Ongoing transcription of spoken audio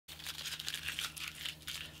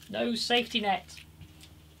No safety net.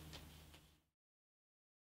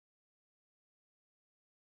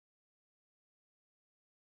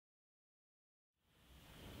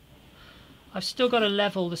 I've still got to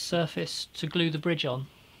level the surface to glue the bridge on,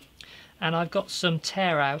 and I've got some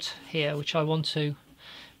tear out here which I want to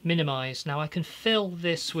minimise. Now I can fill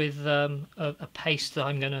this with a paste that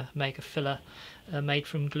I'm going to make, a filler made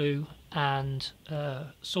from glue and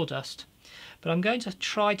sawdust, but I'm going to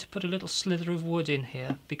try to put a little slither of wood in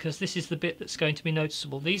here because this is the bit that's going to be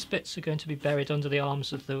noticeable. These bits are going to be buried under the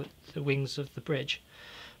arms of the wings of the bridge,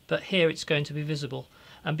 but here it's going to be visible,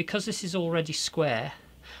 and because this is already square,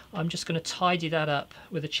 I'm just going to tidy that up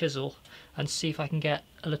with a chisel and see if I can get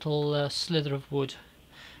a little slither of wood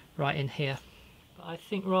right in here. But I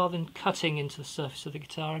think rather than cutting into the surface of the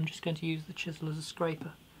guitar, I'm just going to use the chisel as a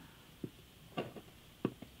scraper.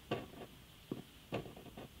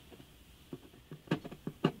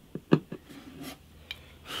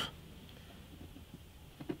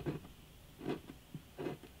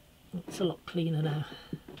 It's a lot cleaner now.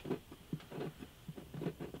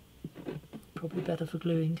 Probably better for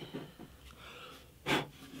gluing.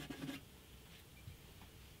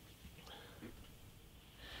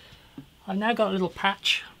 I've now got a little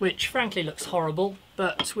patch which frankly looks horrible,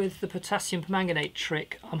 but with the potassium permanganate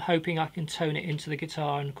trick I'm hoping I can tone it into the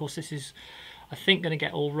guitar, and of course this is I think going to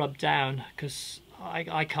get all rubbed down because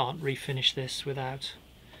I can't refinish this without,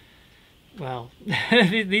 well,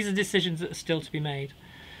 these are decisions that are still to be made.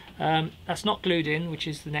 That's not glued in, which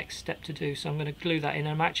is the next step to do, so I'm going to glue that in.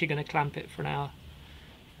 I'm actually going to clamp it for an hour.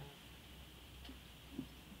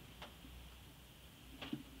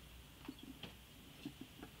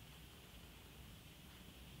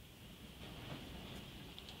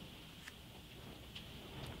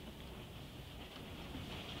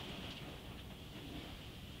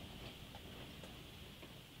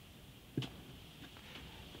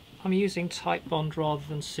 I'm using tight bond rather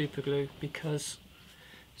than super glue because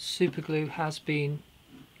super glue has been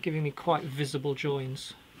giving me quite visible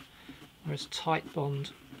joins, whereas tight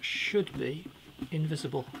bond should be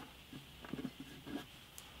invisible.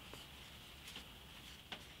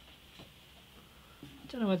 I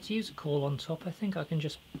don't know whether to use a caul on top. I think I can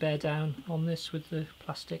just bear down on this with the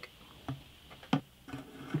plastic.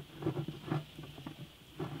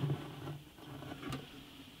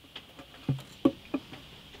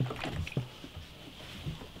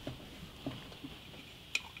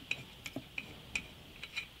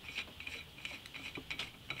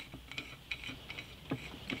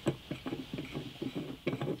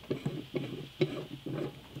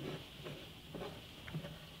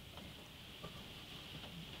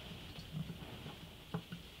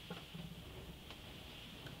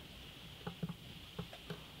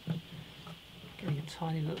 Getting a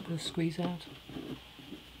tiny little bit of squeeze out.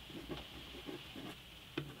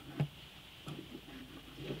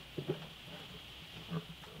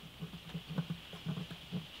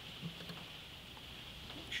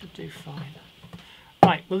 Should do fine.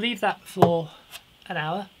 Right, we'll leave that for an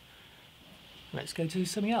hour. Let's go do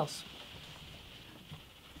something else.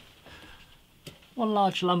 One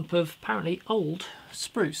large lump of apparently old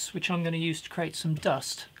spruce, which I'm going to use to create some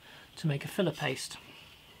dust to make a filler paste.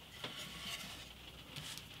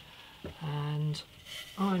 And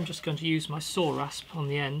I'm just going to use my saw rasp on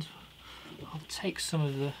the end. I'll take some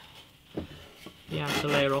of the outer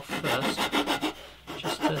layer off first,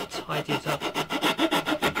 just to tidy it up,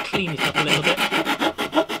 clean it up a little bit. I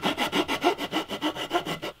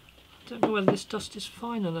don't know whether this dust is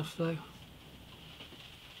fine enough though.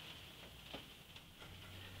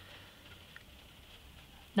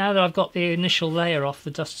 Now that I've got the initial layer off,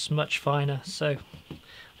 the dust's much finer, so I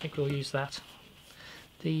think we'll use that.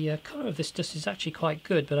 The colour of this dust is actually quite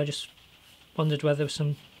good, but I just wondered whether there was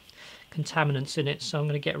some contaminants in it, so I'm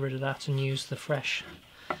going to get rid of that and use the fresh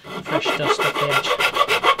dust off the edge.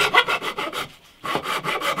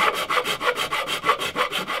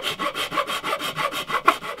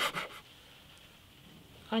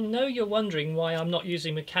 I know you're wondering why I'm not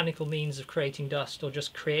using mechanical means of creating dust, or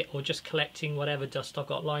just collecting whatever dust I've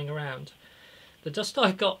got lying around. The dust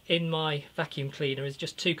I've got in my vacuum cleaner is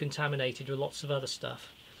just too contaminated with lots of other stuff.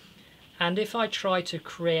 And if I try to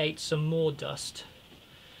create some more dust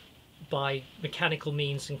by mechanical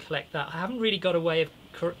means and collect that, I haven't really got a way of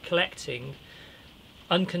collecting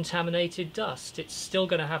uncontaminated dust. It's still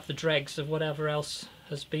going to have the dregs of whatever else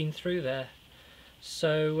has been through there.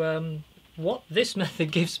 So what this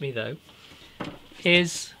method gives me though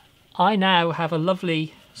is I now have a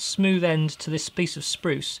lovely smooth end to this piece of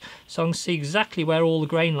spruce, so I can see exactly where all the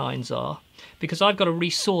grain lines are, because I've got to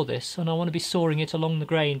resaw this and I want to be sawing it along the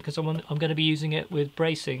grain because I'm going to be using it with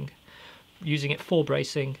bracing using it for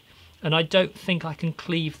bracing, and I don't think I can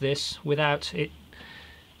cleave this without it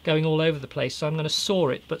going all over the place, so I'm going to saw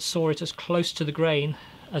it, but saw it as close to the grain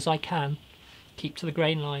as I can, keep to the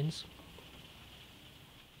grain lines.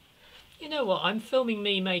 You know what, I'm filming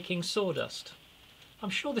me making sawdust. I'm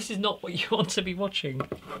sure this is not what you want to be watching.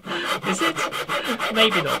 Is it?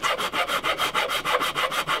 Maybe not.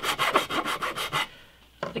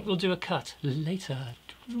 I think we'll do a cut later.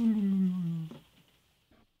 I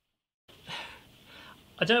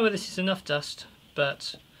don't know whether this is enough dust,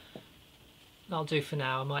 but I'll do for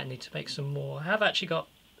now. I might need to make some more. I have actually got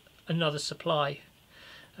another supply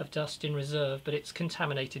of dust in reserve, but it's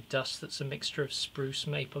contaminated dust that's a mixture of spruce,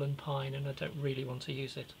 maple and pine, and I don't really want to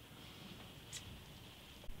use it.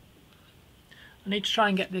 I need to try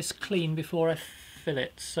and get this clean before I fill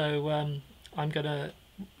it, so I'm going to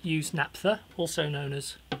use naphtha, also known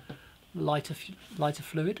as lighter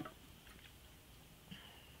fluid.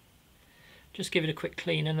 Just give it a quick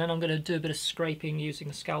clean, and then I'm going to do a bit of scraping using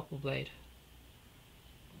a scalpel blade.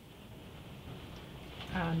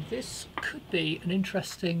 And this could be an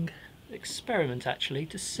interesting experiment actually,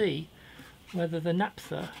 to see whether the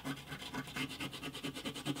naphtha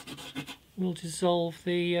will dissolve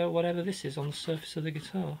the whatever this is on the surface of the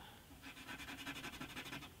guitar.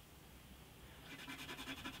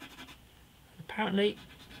 Apparently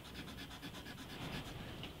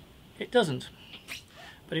it doesn't,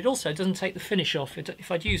 but it also doesn't take the finish off. If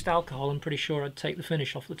I'd used alcohol, I'm pretty sure I'd take the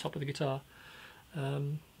finish off the top of the guitar.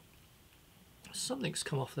 Something's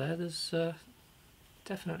come off there. There's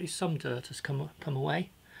definitely some dirt has come away.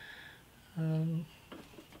 I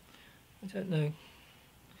don't know.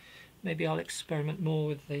 Maybe I'll experiment more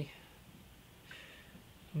with the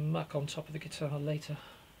muck on top of the guitar later.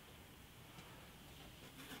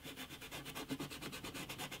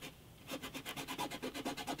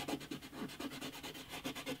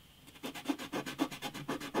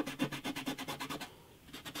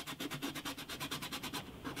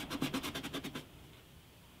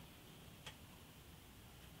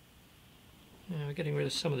 Now we're getting rid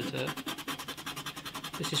of some of the dirt.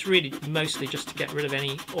 This is really mostly just to get rid of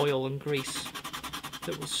any oil and grease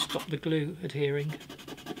that will stop the glue adhering.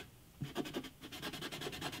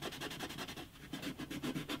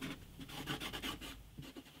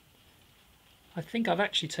 I think I've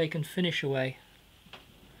actually taken finish away.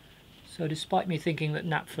 So despite me thinking that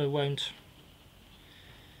naphtha won't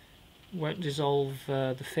dissolve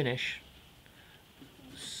the finish,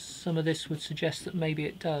 some of this would suggest that maybe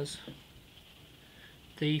it does.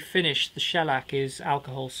 The finish, the shellac, is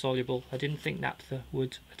alcohol soluble. I didn't think naphtha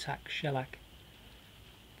would attack shellac,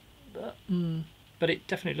 but it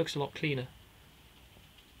definitely looks a lot cleaner.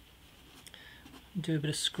 Do a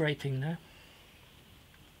bit of scraping now.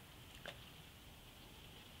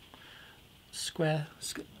 Square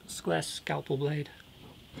scalpel blade.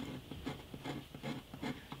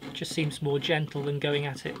 It just seems more gentle than going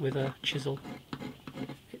at it with a chisel.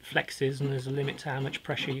 It flexes and there's a limit to how much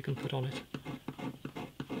pressure you can put on it.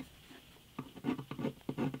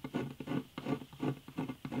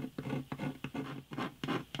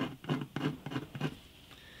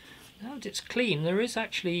 It's clean. There is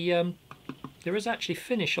actually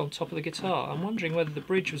finish on top of the guitar. I'm wondering whether the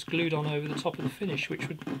bridge was glued on over the top of the finish, which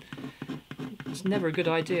it's never a good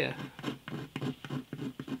idea.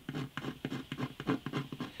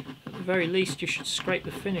 At the very least, you should scrape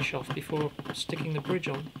the finish off before sticking the bridge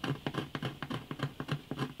on.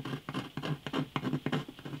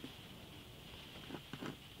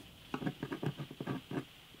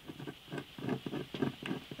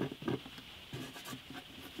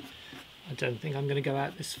 I don't think I'm going to go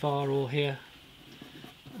out this far or here.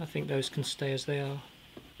 I think those can stay as they are.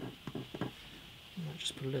 I'll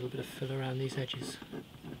just put a little bit of fill around these edges.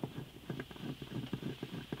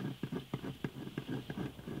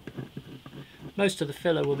 Most of the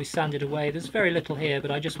filler will be sanded away. There's very little here, but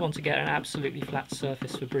I just want to get an absolutely flat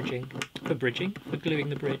surface for gluing the bridge.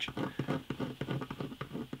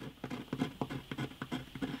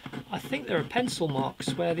 I think there are pencil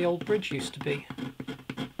marks where the old bridge used to be.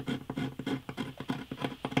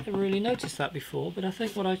 Never really noticed that before, but I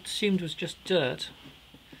think what I assumed was just dirt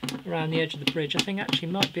around the edge of the bridge, I think actually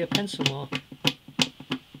might be a pencil mark.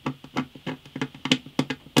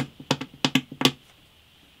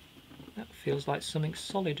 That feels like something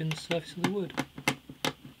solid in the surface of the wood.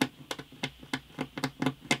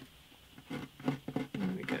 There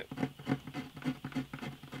we go.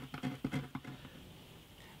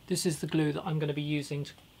 This is the glue that I'm going to be using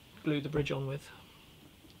to glue the bridge on with.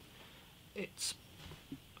 It's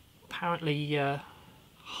apparently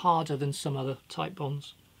harder than some other type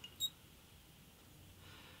bonds.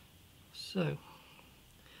 So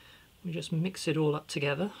We just mix it all up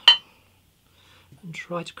together and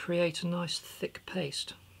try to create a nice thick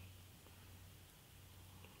paste.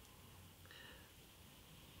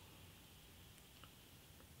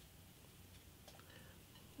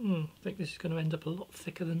 I think this is going to end up a lot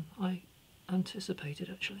thicker than I anticipated,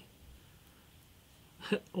 actually.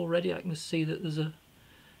 Already I can see that there's a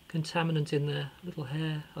contaminant in there, a little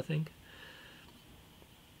hair, I think.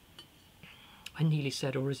 I nearly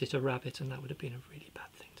said, or is it a rabbit, and that would have been a really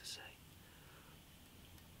bad thing to say.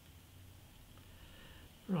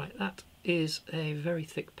 Right, that is a very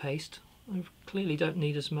thick paste. I clearly don't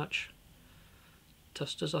need as much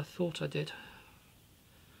dust as I thought I did.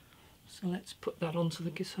 So let's put that onto the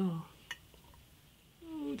guitar.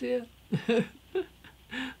 Oh dear,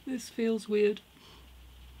 this feels weird.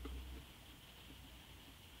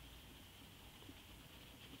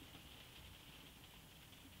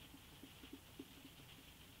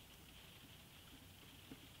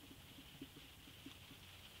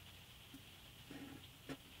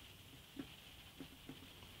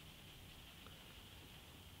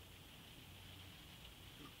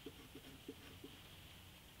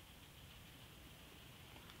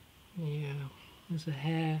 Yeah, there's a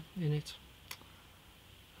hair in it.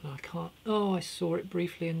 And I can't... Oh, I saw it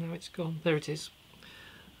briefly and now it's gone. There it is.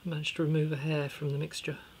 I managed to remove a hair from the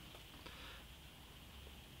mixture.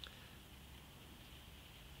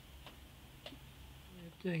 Way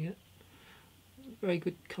of doing it. Very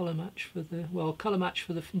good colour match for the... Well, colour match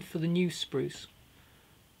for the new spruce.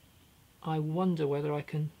 I wonder whether I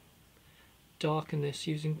can darken this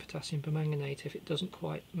using potassium permanganate if it doesn't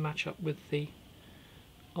quite match up with the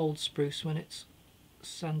old spruce when it's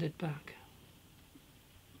sanded back.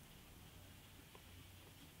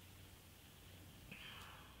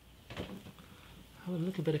 I have a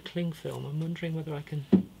little bit of cling film. I'm wondering whether I can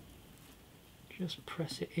just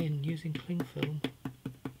press it in using cling film.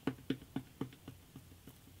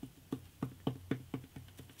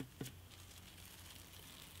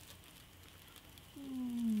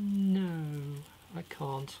 No, I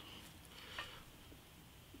can't.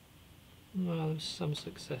 Well, there's some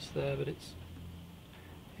success there, but it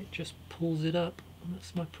just pulls it up, and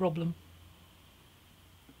that's my problem.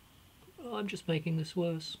 Oh, I'm just making this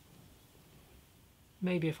worse.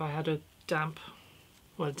 Maybe if I had a damp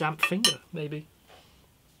finger, maybe.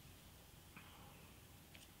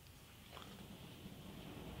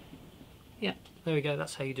 Yeah, there we go,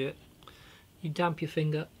 that's how you do it. You damp your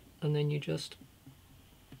finger, and then you just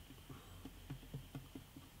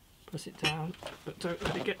press it down, but don't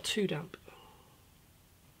let it get too damp.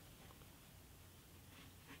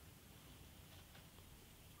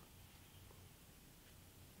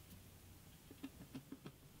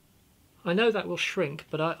 I know that will shrink,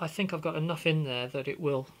 but I think I've got enough in there that it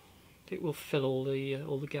will fill all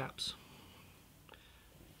the gaps.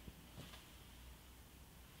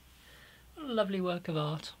 A lovely work of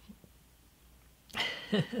art.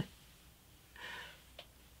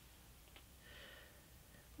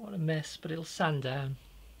 What a mess, but it'll sand down.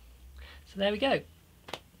 So there we go.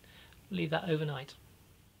 Leave that overnight.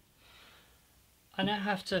 I now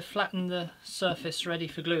have to flatten the surface ready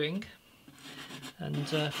for gluing and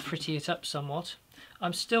pretty it up somewhat.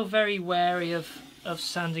 I'm still very wary of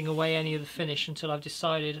sanding away any of the finish until I've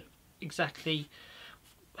decided exactly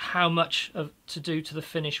how much to do to the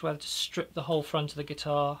finish, whether to strip the whole front of the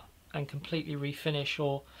guitar and completely refinish,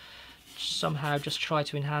 or somehow just try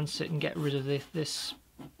to enhance it and get rid of this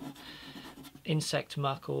insect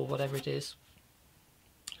muck or whatever it is.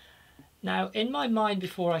 Now, in my mind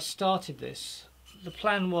before I started this, the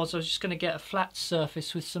plan was I was just going to get a flat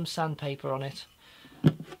surface with some sandpaper on it,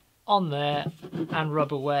 on there, and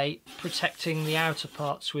rub away, protecting the outer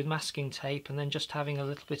parts with masking tape, and then just having a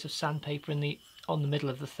little bit of sandpaper on the middle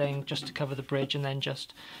of the thing just to cover the bridge, and then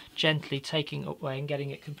just gently taking it away and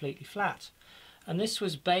getting it completely flat. And this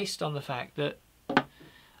was based on the fact that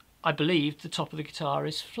I believed the top of the guitar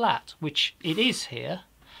is flat, which it is here,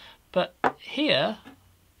 but here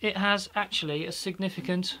it has actually a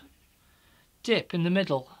significant dip in the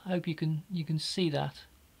middle. I hope you can see that.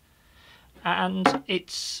 And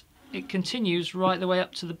it continues right the way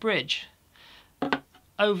up to the bridge.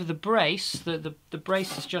 Over the brace, the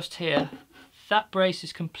brace is just here. That brace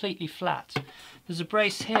is completely flat. There's a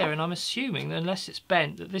brace here, and I'm assuming that unless it's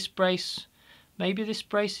bent, that this brace, maybe this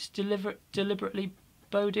brace is deliberately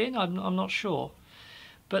bowed in. I'm not sure.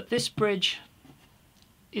 But this bridge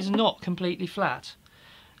is not completely flat.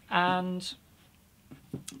 And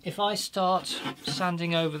if I start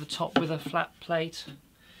sanding over the top with a flat plate,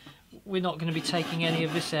 we're not going to be taking any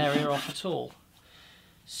of this area off at all.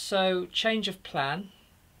 So, change of plan.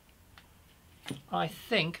 I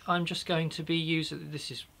think I'm just going to be using,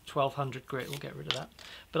 this is 1200 grit will get rid of that.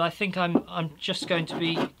 But I think I'm just going to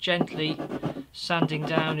be gently sanding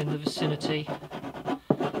down in the vicinity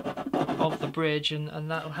of the bridge,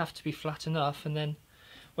 and that'll have to be flat enough, and then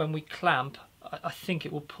when we clamp I think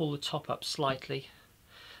it will pull the top up slightly.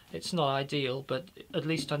 It's not ideal, but at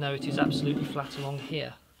least I know it is absolutely flat along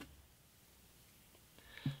here.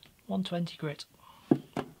 120 grit.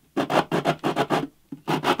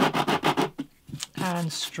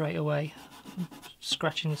 And straight away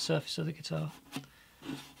scratching the surface of the guitar.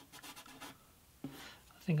 I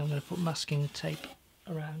think I'm going to put masking tape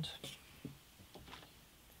around.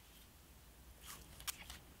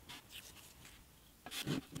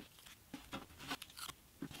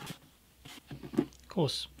 Of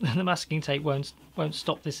course, the masking tape won't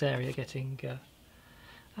stop this area getting.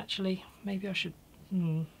 Actually, maybe I should.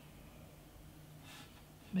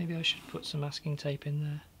 Maybe I should put some masking tape in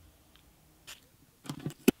there.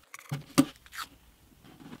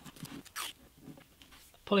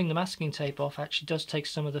 Pulling the masking tape off actually does take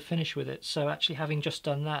some of the finish with it, so actually having just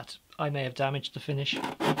done that, I may have damaged the finish.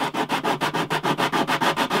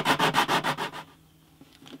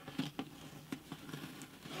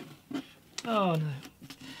 Oh no.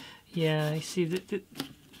 Yeah, you see, the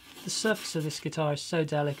surface of this guitar is so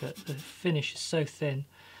delicate, the finish is so thin,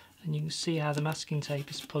 and you can see how the masking tape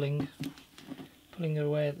is pulling it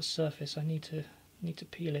away at the surface. I need to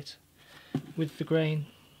peel it with the grain.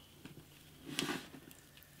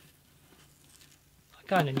 I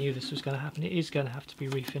kind of knew this was going to happen. It is going to have to be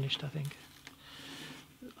refinished, I think.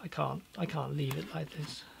 I can't leave it like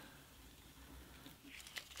this.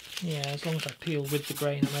 Yeah, as long as I peel with the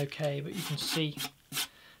grain, I'm okay. But you can see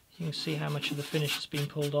how much of the finish has been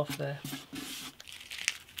pulled off there.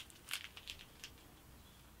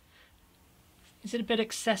 Is it a bit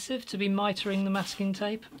excessive to be mitering the masking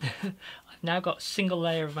tape? I've now got a single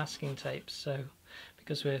layer of masking tape, so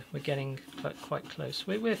because we're getting quite close.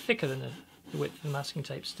 We're thicker than the width of the masking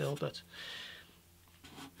tape still, but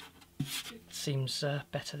it seems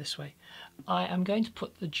better this way. I am going to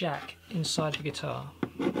put the jack inside the guitar,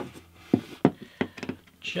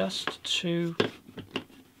 just to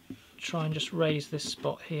try and just raise this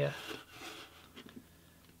spot here.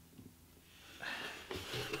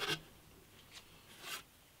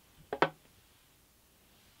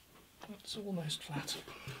 It's almost flat.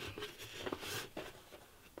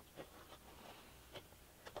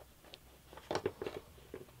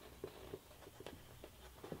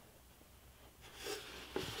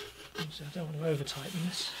 So I don't want to over tighten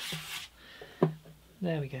this.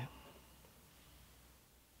 There we go.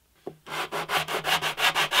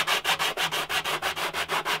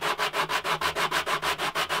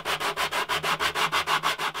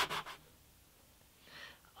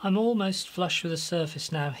 I'm almost flush with the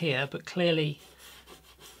surface now here, but clearly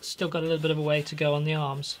still got a little bit of a way to go on the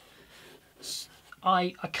arms.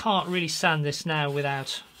 I can't really sand this now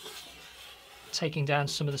without taking down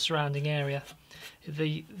some of the surrounding area.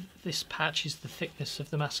 This patch is the thickness of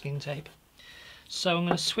the masking tape. So I'm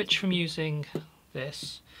going to switch from using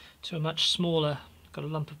this to a much smaller, got a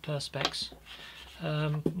lump of Perspex.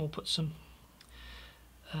 We'll put some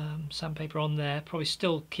sandpaper on there, probably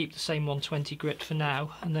still keep the same 120 grit for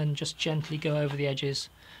now, and then just gently go over the edges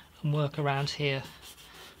and work around here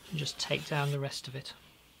and just take down the rest of it.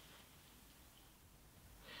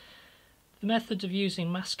 The method of using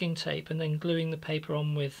masking tape and then gluing the paper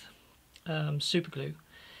on with super glue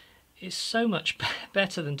is so much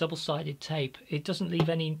better than double-sided tape. It doesn't leave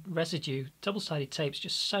any residue. Double-sided tape's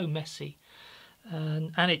just so messy,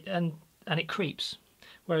 and it creeps,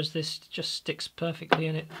 whereas this just sticks perfectly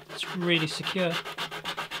and it's really secure.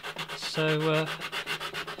 So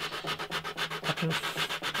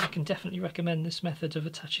I can definitely recommend this method of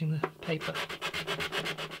attaching the paper.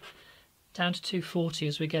 Down to 240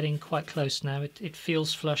 as we're getting quite close now. It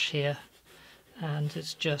feels flush here, and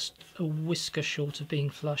it's just a whisker short of being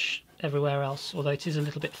flush everywhere else, although it is a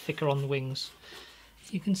little bit thicker on the wings.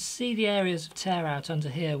 You can see the areas of tear out under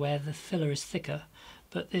here where the filler is thicker,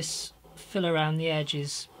 but this filler around the edge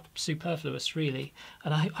is superfluous really,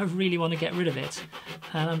 and I really want to get rid of it,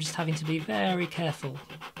 and I'm just having to be very careful.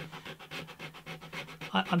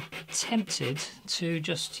 I'm tempted to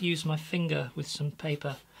just use my finger with some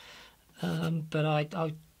paper, but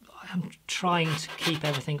I'm trying to keep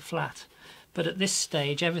everything flat. But at this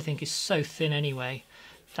stage everything is so thin anyway,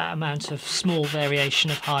 that amount of small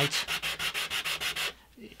variation of height,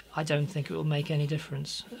 I don't think it will make any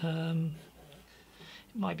difference. It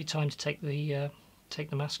might be time to take the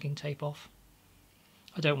masking tape off.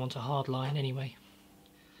 I don't want a hard line anyway.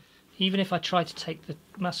 Even if I try to take the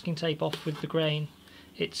masking tape off with the grain,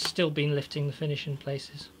 it's still been lifting the finish in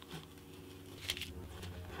places.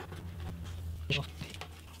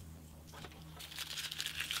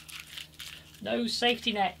 No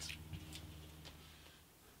safety net.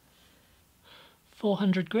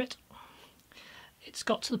 400 grit. It's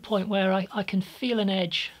got to the point where I can feel an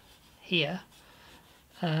edge here,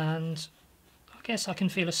 and I guess I can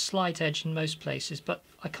feel a slight edge in most places, but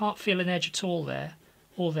I can't feel an edge at all there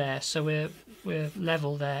or there, so we're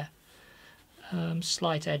level there.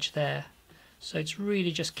 Slight edge there. So it's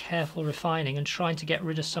really just careful refining and trying to get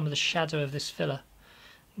rid of some of the shadow of this filler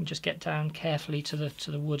and just get down carefully to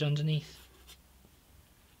the wood underneath.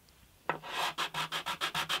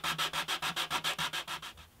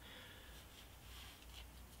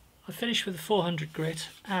 I finished with the 400 grit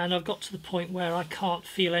and I've got to the point where I can't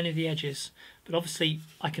feel any of the edges, but obviously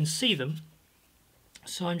I can see them,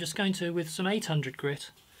 so I'm just going to, with some 800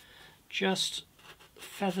 grit, just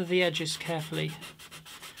feather the edges carefully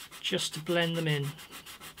just to blend them in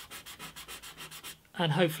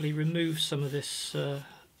and hopefully remove some of this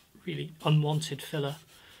really unwanted filler.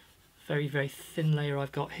 Very, very thin layer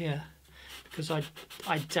I've got here, because I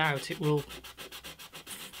doubt it will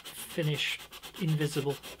finish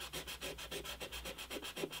invisible.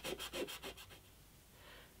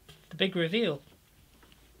 The big reveal.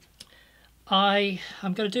 I'm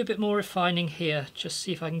going to do a bit more refining here, just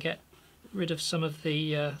see if I can get rid of some of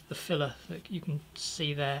the filler that you can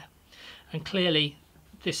see there. And clearly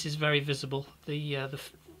this is very visible, the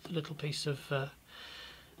little piece of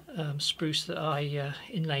spruce that I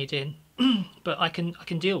inlaid in. But I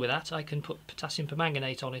can deal with that. I can put potassium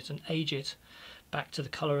permanganate on it and age it back to the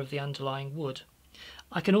colour of the underlying wood.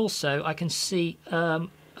 I can see a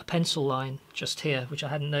pencil line just here, which I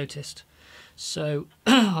hadn't noticed. So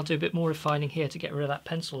I'll do a bit more refining here to get rid of that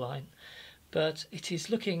pencil line. But it is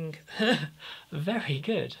looking very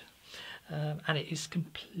good, and it is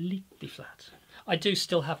completely flat. I do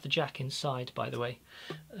still have the jack inside, by the way,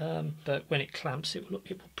 but when it clamps it will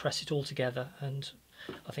press it all together, and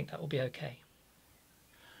I think that will be okay.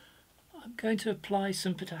 I'm going to apply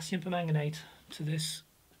some potassium permanganate to this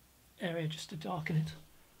area just to darken it.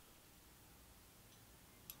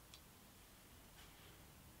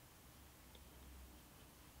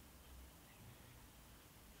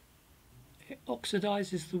 It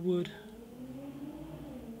oxidises the wood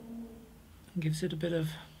and gives it a bit of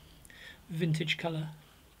vintage colour.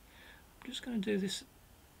 I'm just going to do this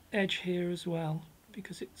edge here as well,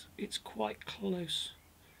 because it's quite close,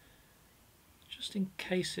 just in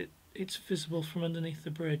case it's visible from underneath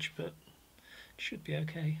the bridge, but it should be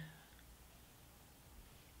okay.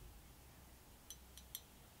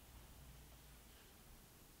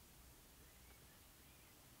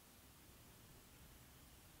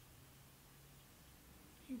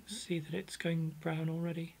 You can see that it's going brown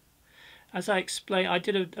already. As I explained, I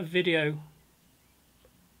did a video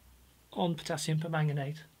on potassium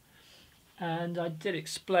permanganate, and I did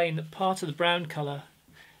explain that part of the brown colour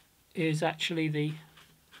is actually the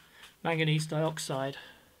manganese dioxide,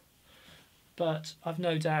 but I've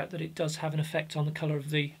no doubt that it does have an effect on the colour of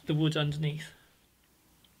the wood underneath.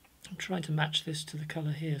 I'm trying to match this to the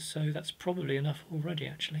colour here, so that's probably enough already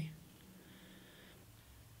actually.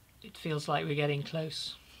 It feels like we're getting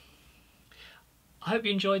close. I hope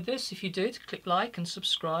you enjoyed this. If you did, click like and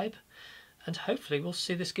subscribe, and hopefully we'll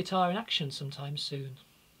see this guitar in action sometime soon.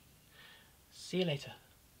 See you later.